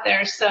yourself out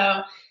there.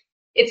 So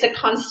it's a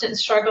constant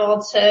struggle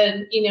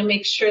to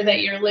make sure that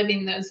you're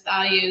living those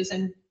values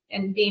and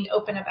being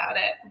open about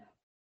it.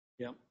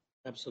 Yeah,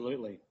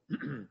 absolutely.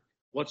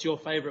 What's your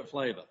favorite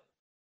flavor?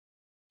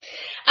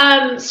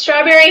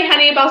 Strawberry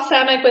honey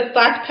balsamic with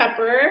black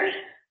pepper.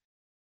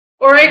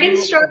 Oregon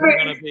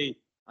strawberry.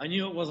 I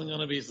knew it wasn't going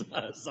to be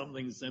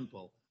something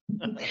simple.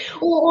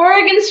 Well,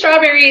 Oregon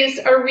strawberries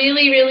are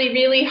really, really,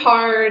 really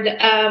hard.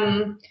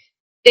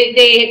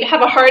 They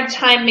have a hard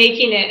time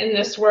making it in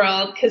this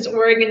world because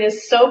Oregon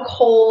is so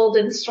cold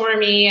and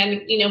stormy,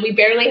 and we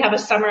barely have a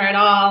summer at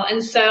all.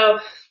 And so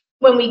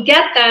when we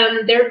get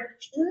them, they're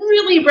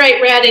really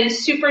bright red and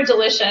super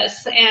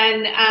delicious.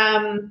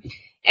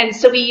 And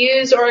so we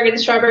use Oregon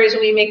strawberries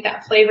when we make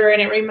that flavor,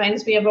 and it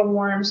reminds me of a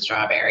warm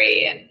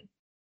strawberry. And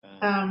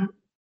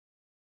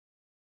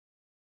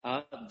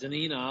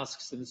Deneen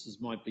asks, and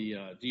might be,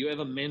 do you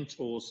ever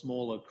mentor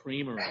smaller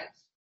creameries?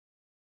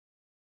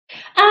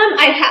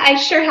 I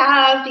sure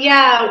have.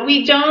 Yeah,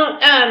 we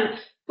don't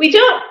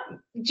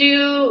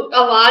do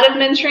a lot of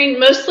mentoring,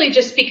 mostly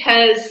just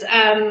because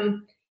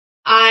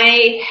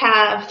I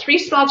have 3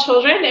 small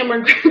children, and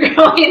we're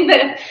growing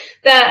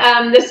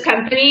this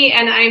company,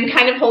 and I'm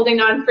kind of holding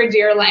on for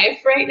dear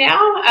life right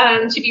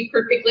now, to be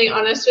perfectly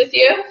honest with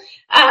you.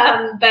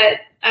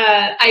 But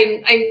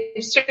I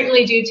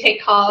certainly do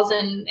take calls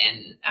and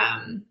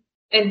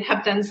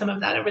have done some of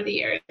that over the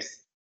years.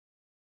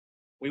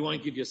 We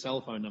won't give your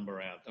cell phone number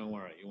out. Don't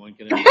worry. You won't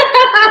get any.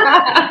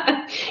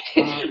 My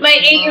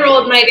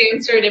 8-year-old might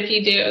answer it if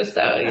you do,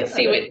 so you'll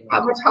see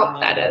how much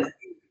help that is.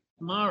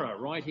 Tamara,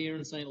 right here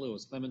in St.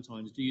 Louis,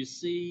 Clementines, do you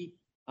see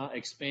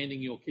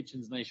expanding your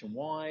kitchens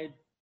nationwide?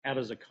 How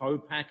does a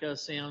co-packer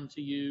sound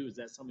to you? Is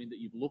that something that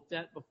you've looked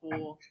at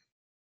before?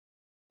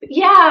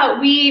 Yeah,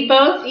 we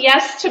both,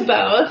 yes to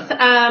both.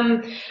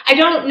 I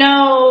don't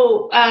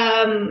know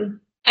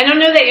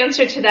the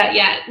answer to that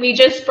yet. We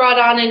just brought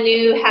on a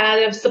new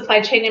head of supply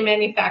chain and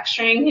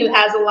manufacturing who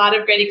has a lot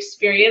of great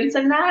experience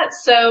in that.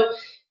 So,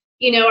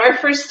 our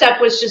first step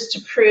was just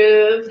to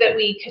prove that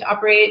we could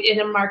operate in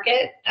a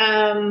market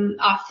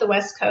off the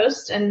West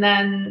Coast. And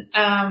then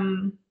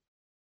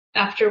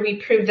after we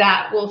prove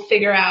that, we'll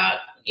figure out,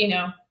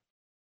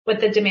 what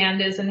the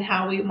demand is and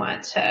how we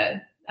want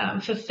to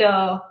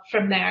fulfill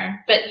from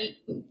there. But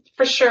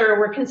for sure,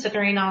 we're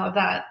considering all of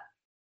that.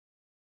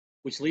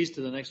 Which leads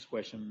to the next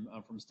question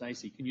from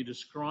Stacy. Can you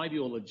describe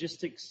your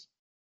logistics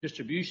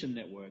distribution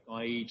network,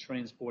 i.e.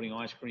 transporting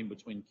ice cream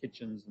between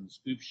kitchens and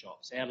scoop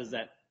shops? How does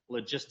that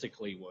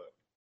logistically work?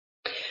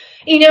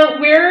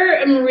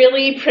 We're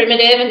really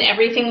primitive in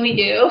everything we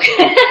do.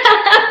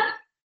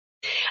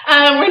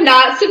 We're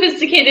not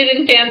sophisticated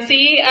and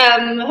fancy.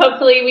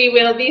 Hopefully we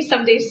will be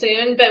someday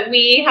soon, but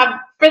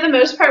for the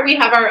most part, we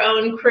have our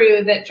own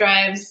crew that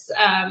drives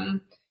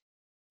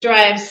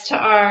to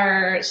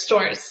our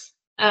stores.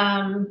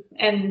 And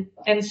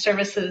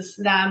services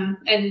them,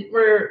 and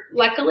we're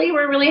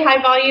really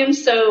high volume,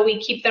 so we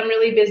keep them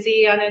really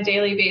busy on a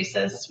daily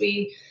basis.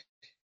 We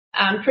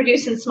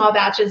produce in small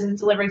batches and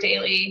deliver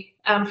daily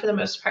for the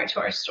most part to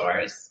our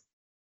stores.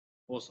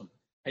 Awesome.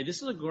 Hey,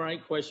 this is a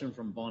great question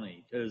from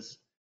Bonnie, because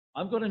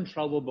I've got in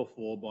trouble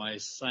before by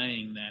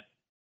saying that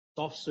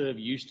soft serve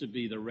used to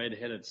be the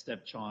red-headed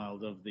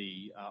stepchild of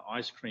the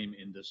ice cream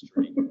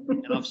industry,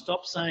 and I've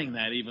stopped saying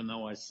that even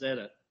though I said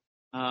it.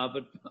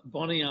 But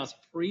Bonnie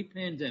asked,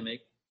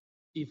 pre-pandemic,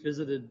 she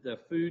visited the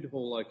food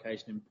hall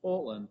location in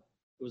Portland.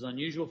 There was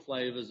unusual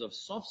flavors of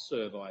soft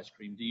serve ice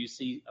cream. Do you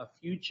see a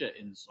future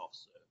in soft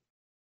serve?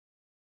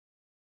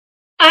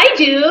 I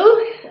do.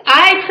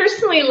 I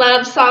personally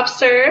love soft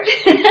serve.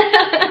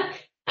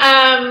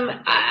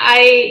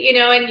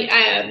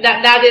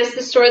 That is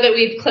the store that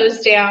we've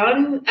closed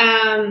down.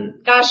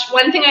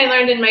 One thing I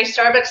learned in my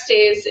Starbucks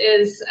days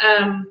is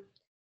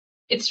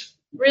it's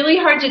really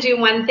hard to do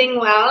one thing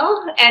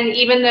well, and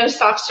even though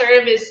soft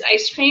serve is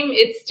ice cream,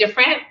 it's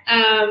different.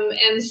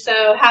 And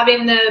so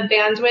having the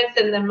bandwidth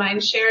and the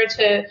mind share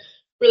to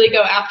really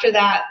go after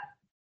that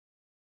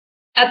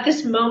at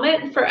this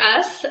moment for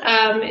us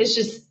is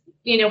just,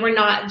 we're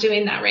not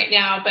doing that right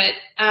now. But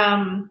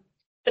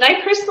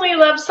I personally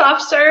love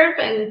soft serve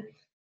and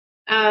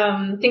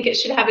think it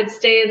should have its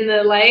day in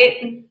the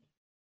light.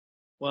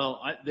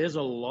 Well, there's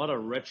a lot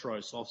of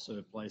retro soft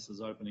serve places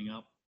opening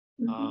up.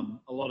 Mm-hmm.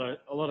 A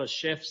lot of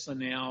chefs are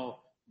now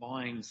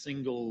buying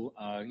single,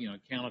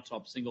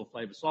 countertop, single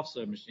flavor soft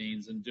serve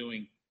machines and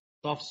doing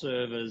soft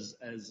serve as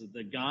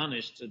the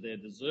garnish to their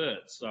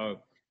dessert. So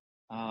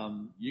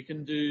you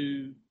can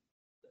do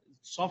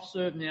soft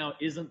serve now.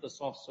 Isn't the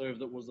soft serve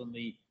that was on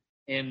the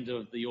end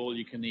of the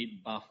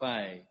all-you-can-eat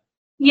buffet?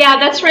 Yeah,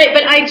 that's right.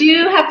 But I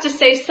do have to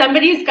say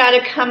somebody's got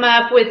to come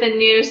up with a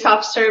new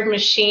soft serve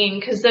machine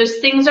because those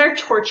things are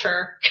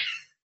torture.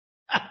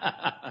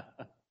 Ugh.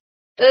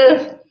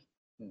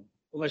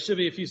 Well, there should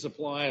be a few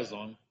suppliers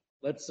on.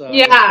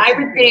 Yeah, I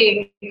would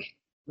think.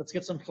 Let's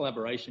get some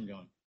collaboration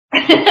going.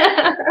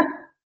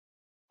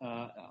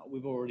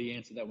 We've already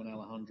answered that one,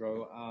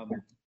 Alejandro.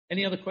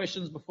 Any other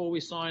questions before we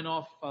sign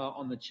off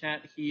on the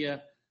chat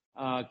here?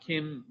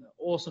 Kim,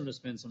 awesome to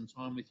spend some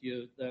time with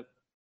you.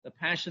 The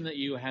passion that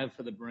you have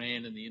for the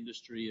brand and the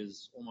industry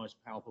is almost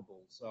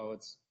palpable. So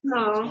it's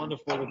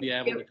wonderful to be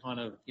able to kind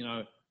of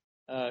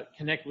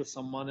connect with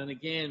someone. And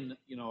again,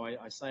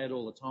 I say it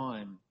all the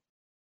time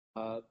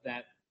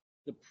that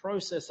the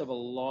process of a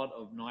lot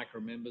of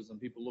NICRA members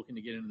and people looking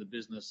to get into the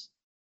business,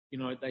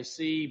 they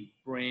see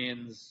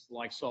brands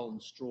like Salt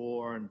and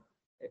Straw, and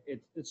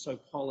it's so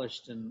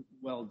polished and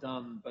well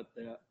done. But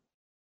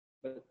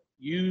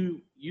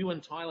you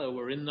and Tyler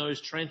were in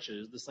those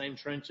trenches, the same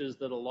trenches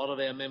that a lot of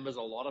our members,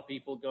 a lot of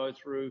people go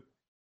through.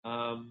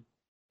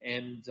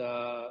 It's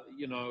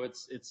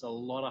a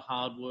lot of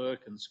hard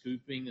work and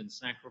scooping and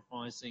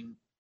sacrificing.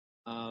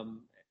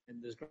 And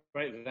there's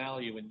great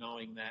value in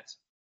knowing that,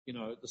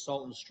 the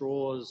Salt and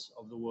Straws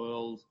of the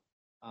world,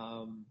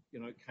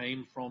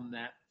 came from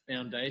that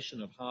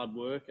foundation of hard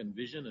work and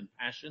vision and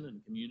passion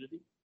and community.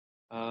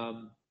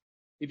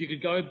 If you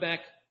could go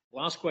back,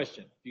 last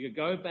question, if you could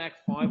go back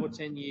 5 or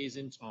 10 years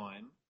in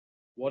time,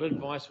 what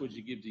advice would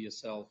you give to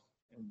yourself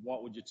and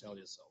what would you tell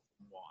yourself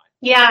and why?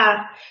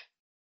 Yeah.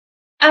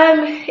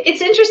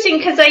 It's interesting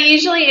because I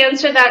usually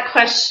answer that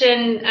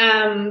question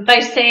by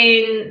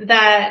saying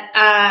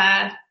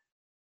that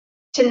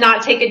to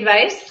not take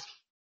advice.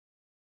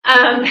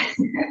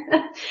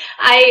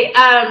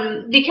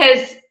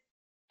 Because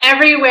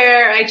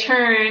everywhere I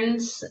turned,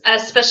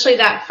 especially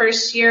that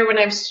first year when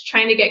I was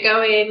trying to get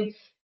going,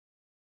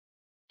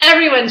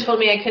 everyone told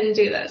me I couldn't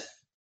do this.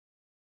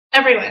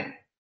 Everyone.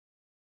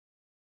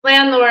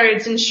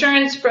 Landlords,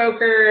 insurance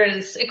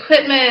brokers,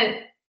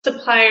 equipment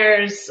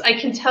suppliers, I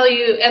can tell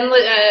you,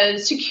 and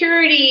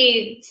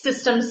security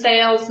system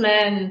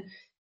salesmen.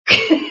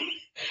 Everyone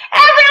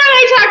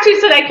I talked to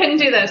said I couldn't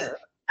do this.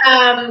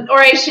 Or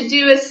I should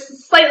do it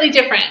slightly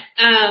different.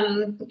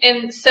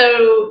 And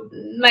so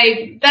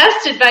my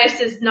best advice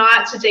is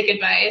not to take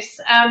advice.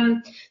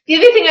 The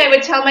other thing I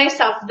would tell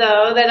myself,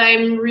 though, that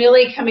I'm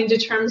really coming to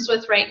terms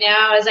with right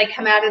now as I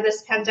come out of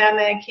this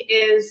pandemic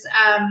is,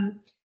 and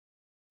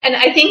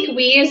I think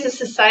we as a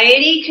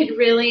society could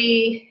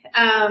really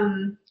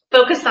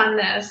focus on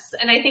this.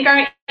 And I think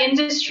our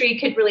industry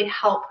could really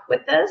help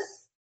with this.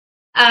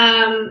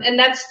 And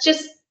that's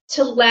just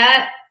to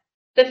let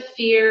the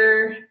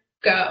fear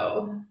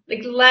go.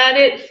 Like, let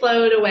it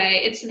float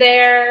away. It's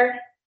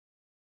there.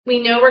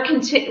 We know we're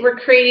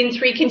creating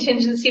 3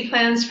 contingency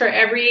plans for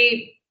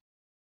every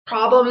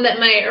problem that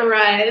might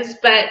arise,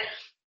 but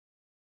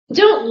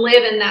don't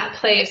live in that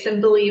place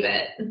and believe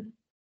it.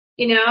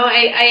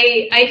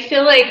 I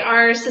feel like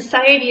our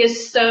society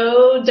is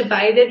so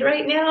divided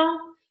right now.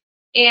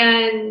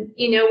 And,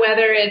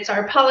 whether it's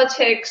our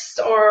politics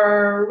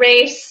or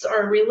race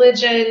or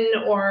religion,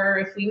 or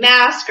if we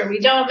mask or we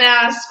don't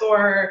mask,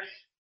 or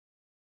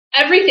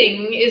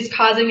everything is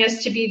causing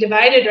us to be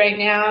divided right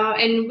now.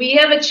 And we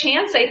have a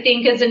chance, I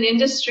think, as an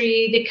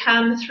industry to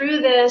come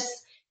through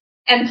this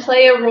and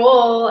play a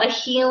role, a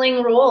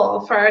healing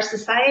role for our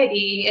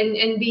society,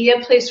 and be a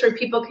place where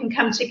people can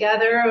come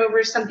together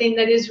over something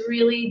that is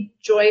really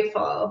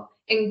joyful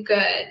and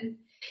good.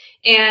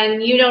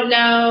 And you don't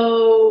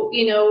know,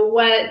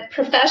 what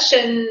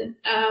profession,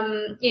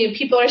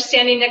 people are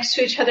standing next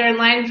to each other in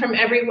line from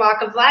every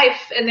walk of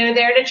life, and they're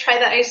there to try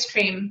the ice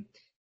cream.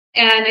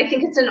 And I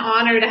think it's an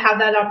honor to have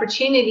that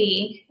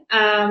opportunity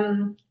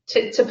to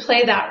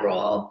play that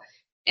role.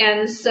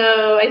 And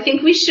so I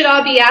think we should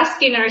all be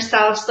asking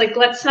ourselves, like,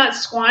 let's not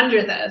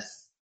squander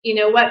this.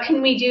 What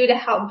can we do to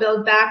help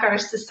build back our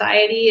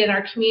society and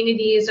our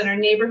communities and our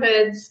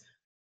neighborhoods?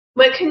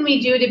 What can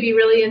we do to be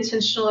really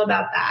intentional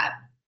about that?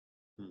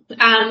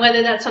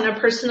 Whether that's on a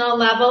personal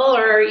level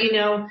or,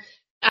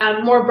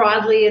 more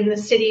broadly in the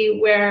city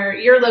where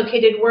you're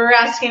located, we're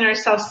asking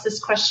ourselves this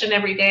question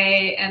every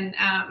day. And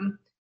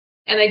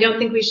I don't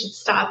think we should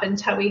stop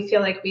until we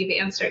feel like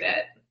we've answered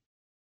it.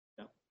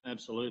 Yeah,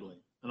 absolutely.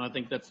 And I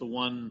think that's the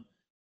one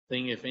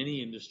thing, if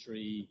any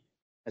industry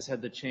has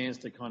had the chance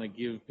to kind of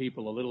give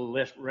people a little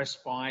less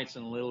respite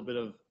and a little bit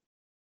of,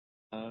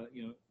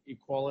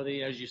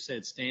 equality, as you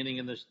said, standing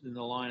in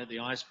the line at the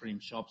ice cream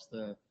shops,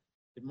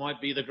 it might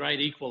be the great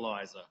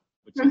equalizer,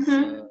 which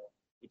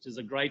is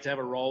a great to have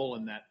a role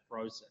in that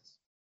process.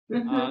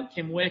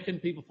 Kim, where can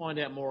people find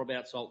out more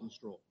about Salt and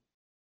Straw?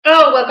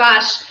 Oh, well,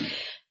 gosh.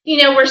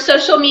 We're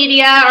social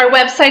media. Our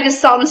website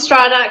is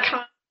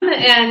saltandstraw.com.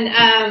 And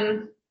I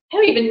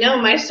don't even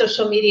know my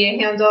social media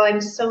handle.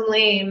 I'm so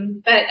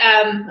lame. But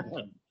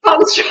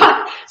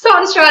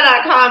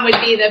saltandstraw.com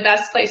would be the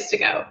best place to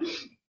go.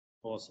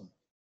 Awesome.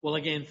 Well,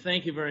 again,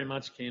 thank you very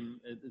much, Kim.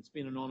 It's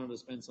been an honor to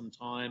spend some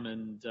time.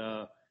 And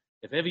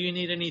if ever you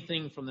need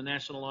anything from the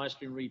National Ice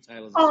Cream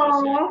Retailers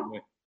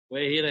Association,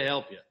 we're here to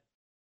help you.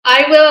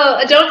 I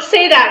will. Don't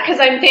say that because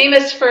I'm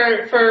famous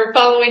for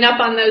following up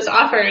on those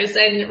offers,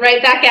 and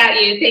right back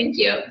at you. Thank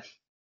you.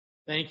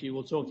 Thank you.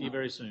 We'll talk to you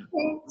very soon.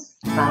 Thanks.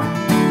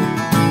 Bye.